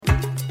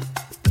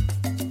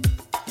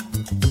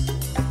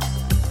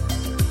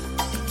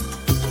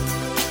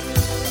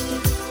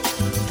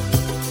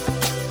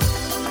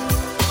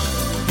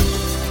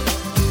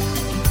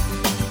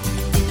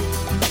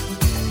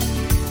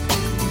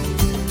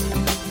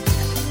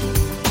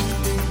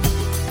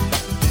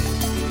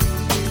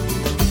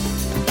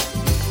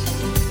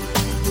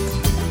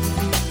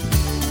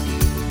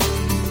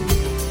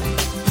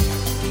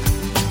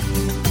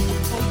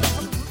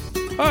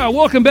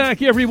Welcome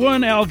back,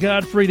 everyone. Al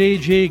Gottfried,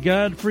 AJ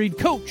Gottfried,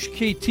 Coach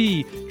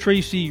KT,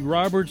 Tracy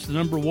Roberts, the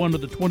number one of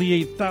the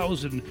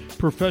 28,000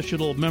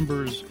 professional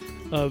members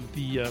of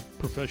the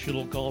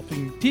professional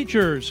golfing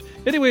teachers.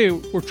 Anyway,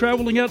 we're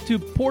traveling out to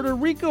Puerto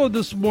Rico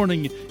this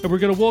morning, and we're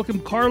going to welcome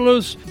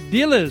Carlos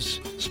Diles,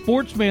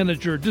 sports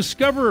manager,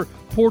 Discover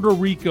Puerto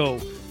Rico.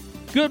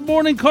 Good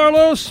morning,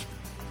 Carlos.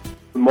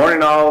 Good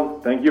morning, Al.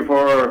 Thank you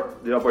for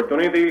the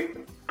opportunity.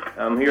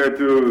 I'm here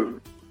to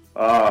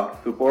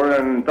support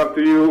and talk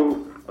to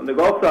you on the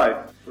golf side.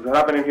 What's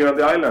happening here on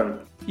the island?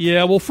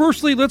 Yeah, well,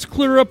 firstly, let's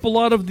clear up a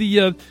lot of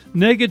the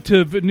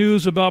negative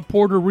news about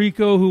Puerto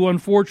Rico, who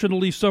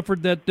unfortunately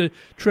suffered that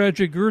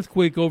tragic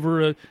earthquake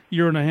over a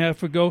year and a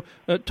half ago.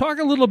 Talk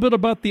a little bit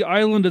about the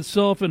island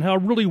itself and how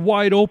really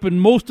wide open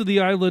most of the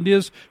island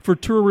is for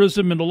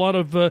tourism and a lot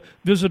of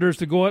visitors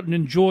to go out and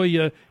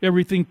enjoy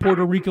everything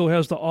Puerto Rico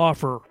has to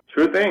offer.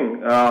 Sure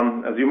thing.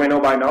 As you may know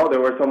by now,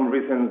 there was some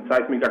recent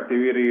seismic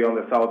activity on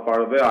the south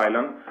part of the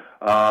island.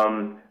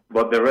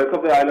 But the rest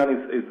of the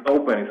island is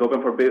open. It's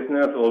open for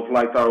business. All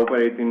flights are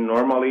operating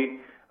normally.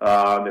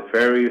 The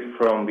ferries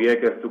from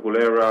Vieques to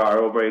Culebra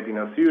are operating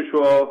as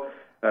usual.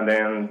 And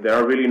then there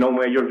are really no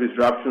major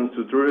disruptions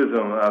to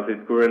tourism as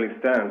it currently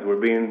stands. We're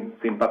being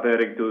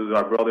sympathetic to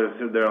our brothers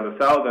there on the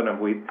south, and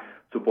we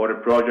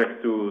supported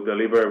projects to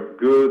deliver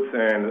goods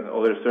and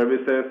other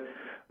services.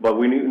 But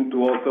we need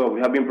to we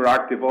have been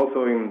proactive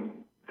also in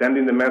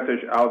sending the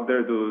message out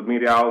there to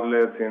media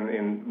outlets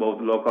in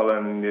both local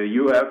and in the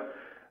U.S.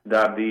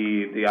 that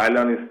the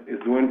island is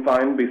doing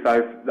fine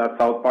besides that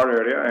south part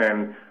area,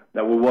 and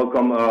that we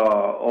welcome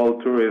all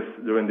tourists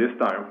during this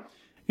time.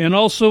 And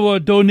also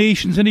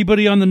donations.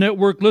 Anybody on the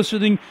network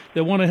listening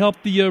that want to help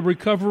the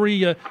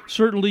recovery,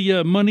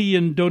 certainly money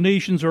and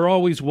donations are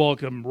always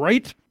welcome,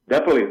 right?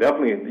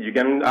 Definitely. You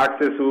can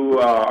access to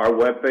our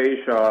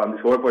webpage,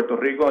 Discover Puerto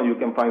Rico, and you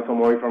can find some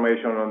more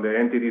information on the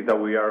entities that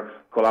we are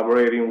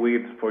collaborating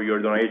with for your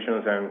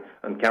donations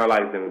and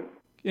canalize them.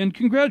 And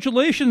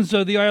congratulations,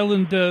 the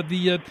island,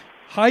 the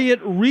Hyatt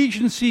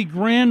Regency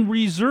Grand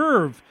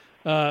Reserve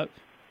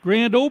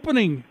grand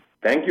opening.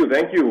 Thank you.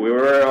 We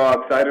were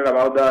excited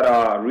about that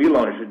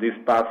relaunch this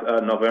past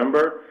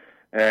November,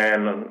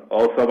 and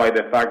also by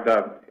the fact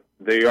that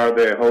they are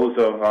the host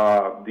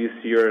of this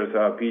year's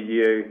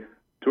PGA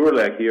Tour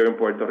leg here in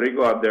Puerto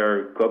Rico at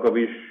their Cocoa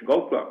Beach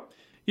Golf Club.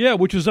 Yeah,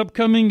 which is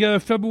upcoming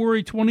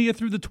February 20th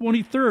through the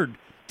 23rd.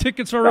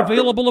 Tickets are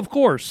available, of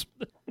course.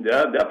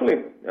 Yeah,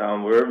 definitely.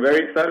 We're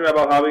very excited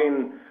about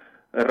having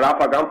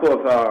Rafa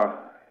Campos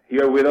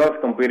here with us,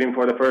 competing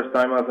for the first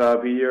time as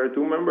a PGA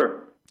Tour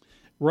member.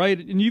 Right,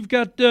 and you've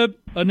got an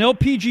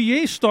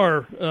LPGA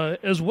star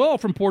as well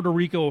from Puerto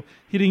Rico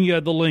hitting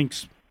the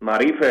links.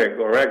 Marife,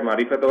 correct,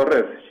 Marife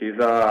Torres.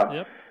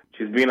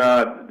 She's been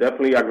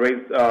definitely a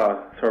great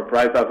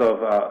surprise as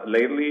of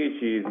lately.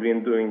 She's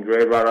been doing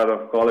great right out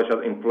of college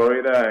in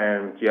Florida,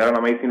 and she had an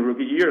amazing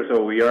rookie year,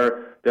 so we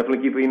are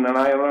definitely keeping an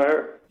eye on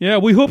her. Yeah,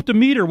 we hope to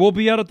meet her. We'll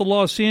be out at the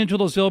Los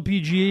Angeles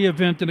LPGA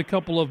event in a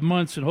couple of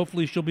months, and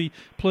hopefully she'll be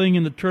playing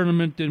in the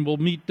tournament, and we'll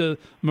meet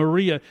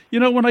Maria. You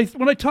know, when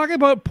I talk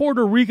about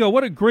Puerto Rico,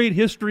 what a great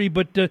history,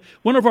 but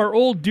one of our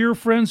old dear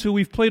friends who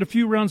we've played a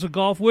few rounds of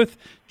golf with,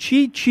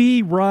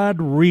 Chichi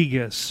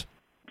Rodriguez.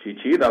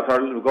 Chichi, that's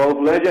our golf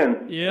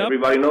legend. Yep.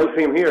 Everybody knows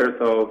him here,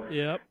 so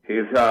yep. he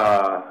has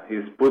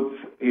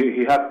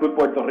put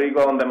Puerto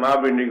Rico on the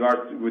map in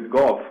regards with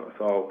golf,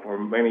 so for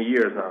many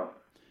years now.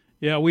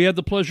 Yeah, we had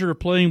the pleasure of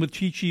playing with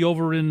Chichi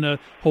over in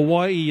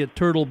Hawaii at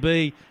Turtle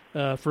Bay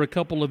for a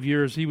couple of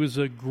years. He was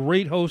a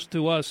great host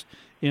to us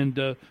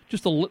and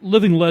just a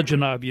living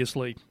legend,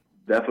 obviously.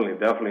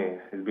 Definitely.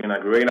 He's been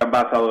a great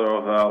ambassador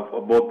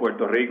of both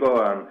Puerto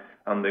Rico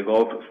and the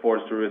golf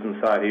sports tourism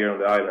side here on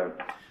the island.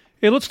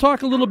 Hey, let's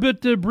talk a little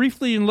bit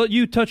briefly and let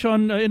you touch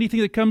on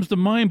anything that comes to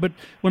mind. But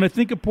when I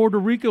think of Puerto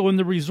Rico and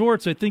the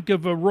resorts, I think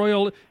of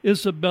Royal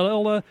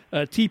Isabela,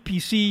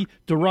 TPC,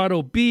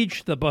 Dorado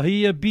Beach, the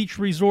Bahia Beach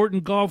Resort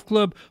and Golf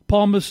Club,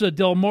 Palmas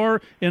del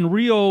Mar, and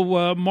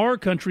Rio Mar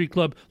Country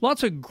Club.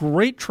 Lots of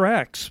great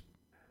tracks.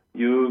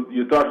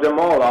 You touched them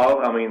all, Al.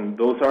 I mean,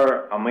 those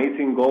are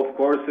amazing golf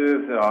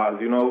courses. As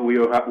you know,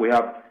 we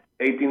have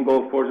 18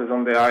 golf courses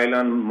on the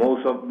island.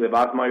 Most of the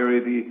vast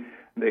majority,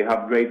 they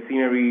have great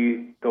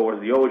scenery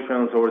towards the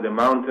oceans or the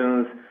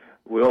mountains.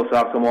 We also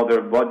have some other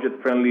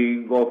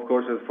budget-friendly golf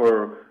courses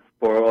for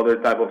other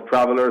type of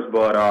travelers,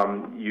 but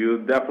you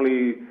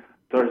definitely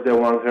touched the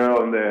ones here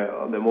on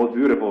the most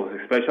beautiful,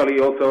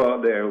 especially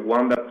also the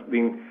one that's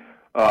being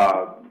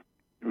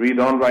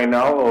redone right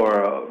now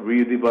or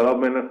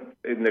redevelopment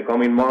in the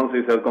coming months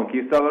is El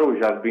Conquistador,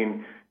 which has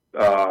been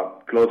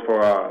closed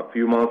for a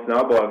few months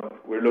now,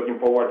 but we're looking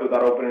forward to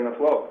that opening as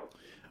well.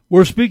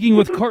 We're speaking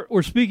with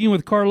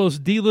Carlos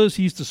Diles.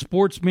 He's the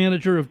sports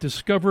manager of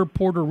Discover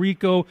Puerto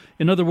Rico.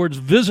 In other words,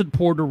 visit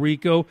Puerto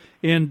Rico.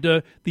 And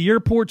the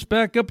airport's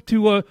back up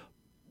to,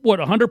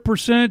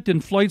 100%,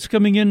 and flights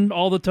coming in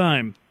all the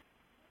time.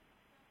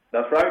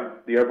 That's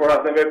right. The airport has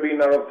never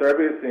been out of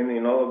service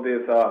in all of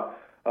this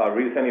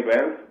recent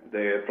events.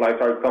 The flights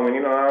are coming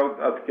in and out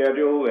as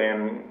scheduled,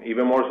 and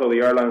even more so, the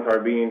airlines are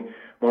being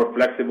more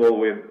flexible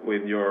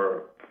with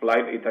your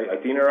flight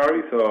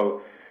itinerary.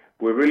 So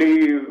we're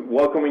really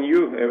welcoming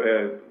you.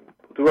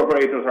 Tour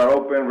operators are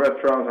open,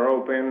 restaurants are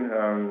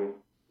open.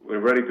 We're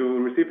ready to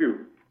receive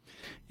you.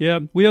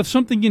 Yeah, we have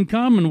something in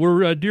common.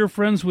 We're dear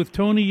friends with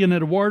Tony and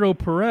Eduardo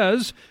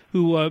Perez,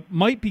 who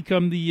might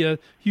become the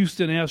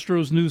Houston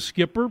Astros' new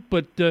skipper,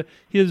 but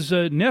his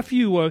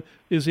nephew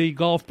is a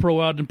golf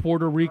pro out in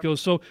Puerto Rico.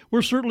 So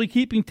we're certainly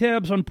keeping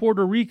tabs on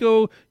Puerto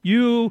Rico.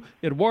 You,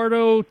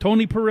 Eduardo,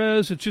 Tony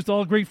Perez, it's just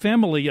all great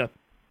family.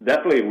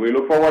 Definitely. We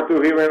look forward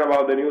to hearing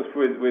about the news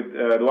with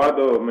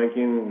Eduardo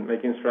making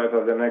strides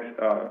as the next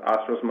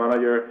Astros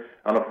manager.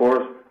 And, of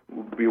course,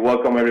 we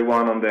welcome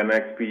everyone on the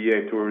next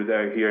PGA Tour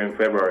here in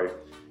February.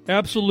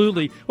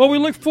 Absolutely. Well, we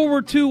look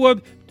forward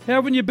to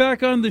having you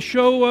back on the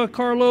show,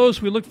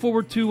 Carlos. We look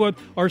forward to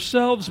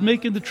ourselves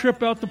making the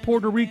trip out to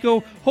Puerto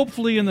Rico,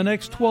 hopefully in the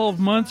next 12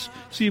 months.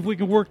 See if we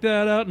can work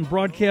that out and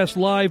broadcast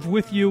live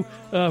with you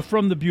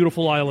from the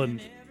beautiful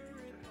island.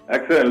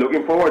 Excellent.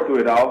 Looking forward to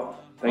it, Al.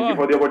 Thank you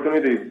for the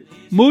opportunity.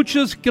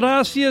 Muchas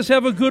gracias.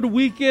 Have a good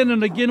weekend.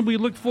 And again, we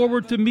look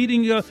forward to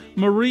meeting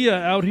Maria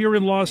out here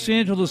in Los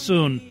Angeles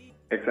soon.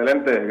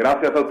 Excelente.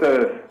 Gracias a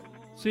ustedes.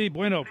 Sí,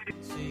 bueno.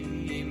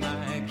 See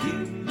my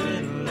cute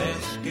little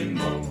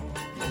Eskimo.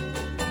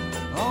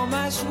 Oh,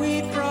 my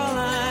sweet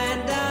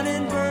Fraulein down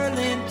in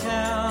Berlin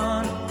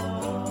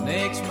town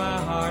makes my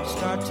heart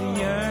start to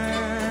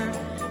yearn.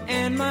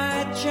 And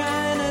my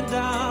China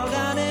doll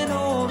down in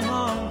old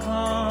Hong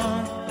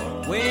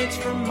Kong waits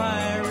for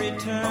my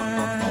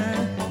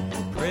return.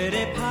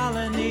 Pretty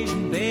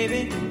Polynesian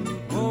baby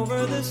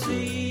over the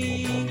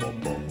sea.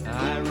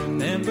 I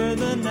remember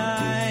the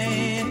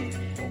night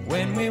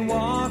when we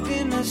walked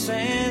in the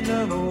sands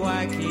of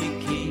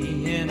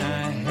Waikiki, and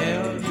I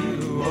held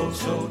you oh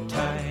so tight.